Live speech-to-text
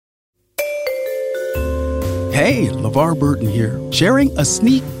Hey, LeVar Burton here, sharing a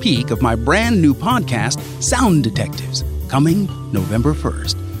sneak peek of my brand new podcast, Sound Detectives, coming November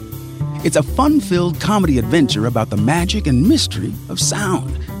 1st. It's a fun-filled comedy adventure about the magic and mystery of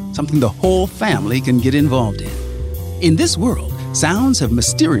sound, something the whole family can get involved in. In this world, sounds have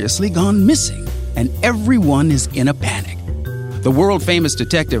mysteriously gone missing, and everyone is in a panic. The world-famous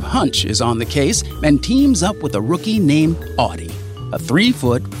Detective Hunch is on the case and teams up with a rookie named Audie, a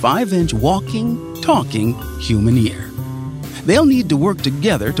 3-foot, 5-inch walking, talking human ear. They'll need to work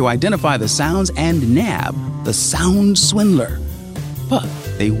together to identify the sounds and nab the Sound Swindler. But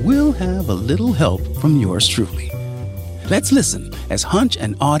they will have a little help from yours truly. Let's listen as Hunch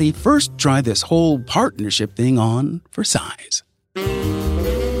and Audie first try this whole partnership thing on for size.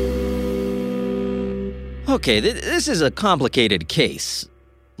 Okay, this is a complicated case.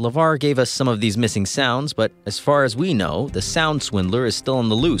 LeVar gave us some of these missing sounds, but as far as we know, the Sound Swindler is still on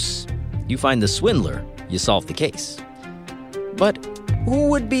the loose. You find the swindler, you solve the case. But who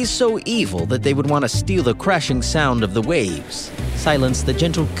would be so evil that they would want to steal the crashing sound of the waves, silence the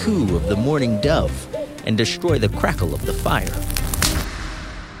gentle coo of the morning dove, and destroy the crackle of the fire?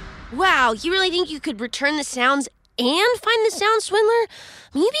 Wow, you really think you could return the sounds and find the Sound Swindler?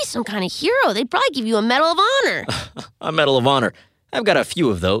 You'd be some kind of hero. They'd probably give you a Medal of Honor. A Medal of Honor. I've got a few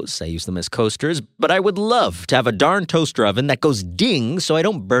of those. I use them as coasters, but I would love to have a darn toaster oven that goes ding so I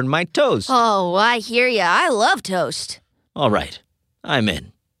don't burn my toast. Oh, I hear ya. I love toast. All right, I'm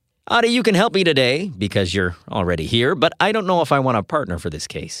in. Audie, you can help me today because you're already here, but I don't know if I want a partner for this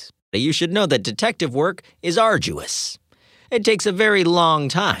case. You should know that detective work is arduous. It takes a very long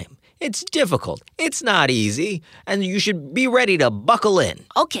time. It's difficult. It's not easy, and you should be ready to buckle in.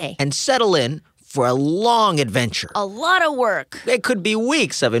 Okay. And settle in for a long adventure. A lot of work. It could be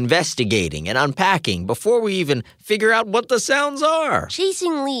weeks of investigating and unpacking before we even figure out what the sounds are.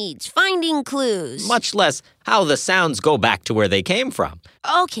 Chasing leads, finding clues. Much less how the sounds go back to where they came from.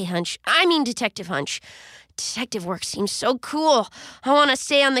 Okay, Detective Hunch. Detective work seems so cool. I want to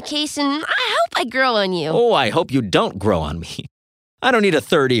stay on the case, and I hope I grow on you. Oh, I hope you don't grow on me. I don't need a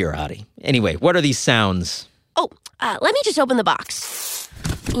third ear, Audie. Anyway, what are these sounds? Let me just open the box.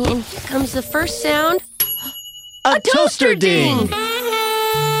 And here comes the first sound. A toaster ding!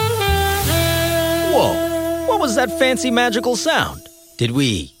 Whoa, what was that fancy magical sound? Did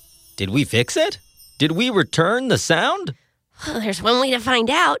we fix it? Did we return the sound? There's one way to find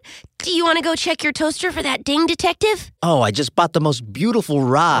out. Do you want to go check your toaster for that ding, Detective? Oh, I just bought the most beautiful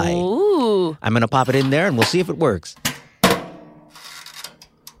rye. Ooh. I'm going to pop it in there and we'll see if it works.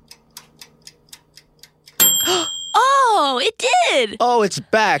 Oh, it did! Oh, it's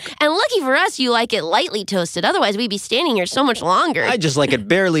back. And lucky for us, you like it lightly toasted. Otherwise, we'd be standing here so much longer. I just like it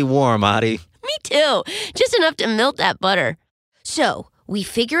barely warm, Audie. Me too. Just enough to melt that butter. So, we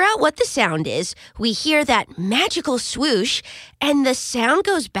figure out what the sound is, we hear that magical swoosh, and the sound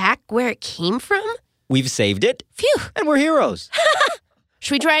goes back where it came from? We've saved it. Phew. And we're heroes.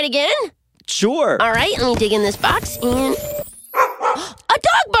 Should we try it again? Sure. All right, let me dig in this box and... A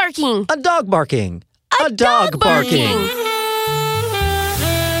dog barking! A dog barking! A dog barking!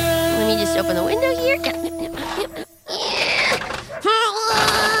 Let me just open the window here.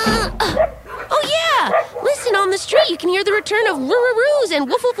 Oh, yeah! Listen, on the street, you can hear the return of roo-roo-roos and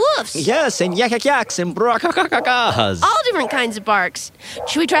woof-woof-woofs. Yes, and yak-yak-yaks and bra-ka-ka-ka-kas. All different kinds of barks.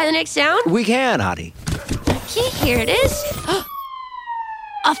 Should we try the next sound? We can, Audie. Okay, here it is. A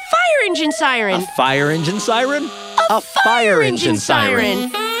fire engine siren! A fire engine siren? A fire engine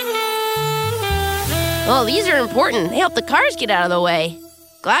siren! Oh, these are important. They help the cars get out of the way.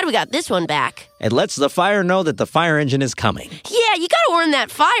 Glad we got this one back. It lets the fire know that the fire engine is coming. Yeah, you gotta warn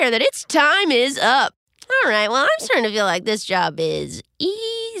that fire that its time is up. All right, well, I'm starting to feel like this job is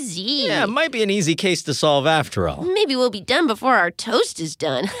easy. Yeah, it might be an easy case to solve after all. Maybe we'll be done before our toast is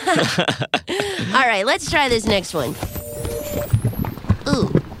done. All right, let's try this next one.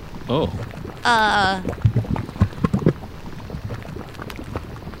 Ooh. Oh.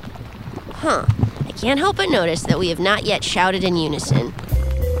 Huh. I can't help but notice that we have not yet shouted in unison.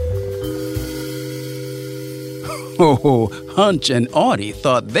 Oh, Hunch and Audie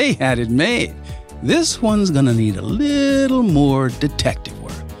thought they had it made. This one's gonna need a little more detective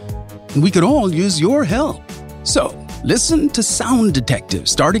work. We could all use your help. So, listen to Sound Detective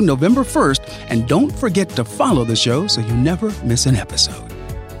starting November 1st, and don't forget to follow the show so you never miss an episode.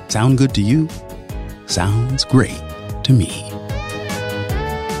 Sound good to you? Sounds great to me.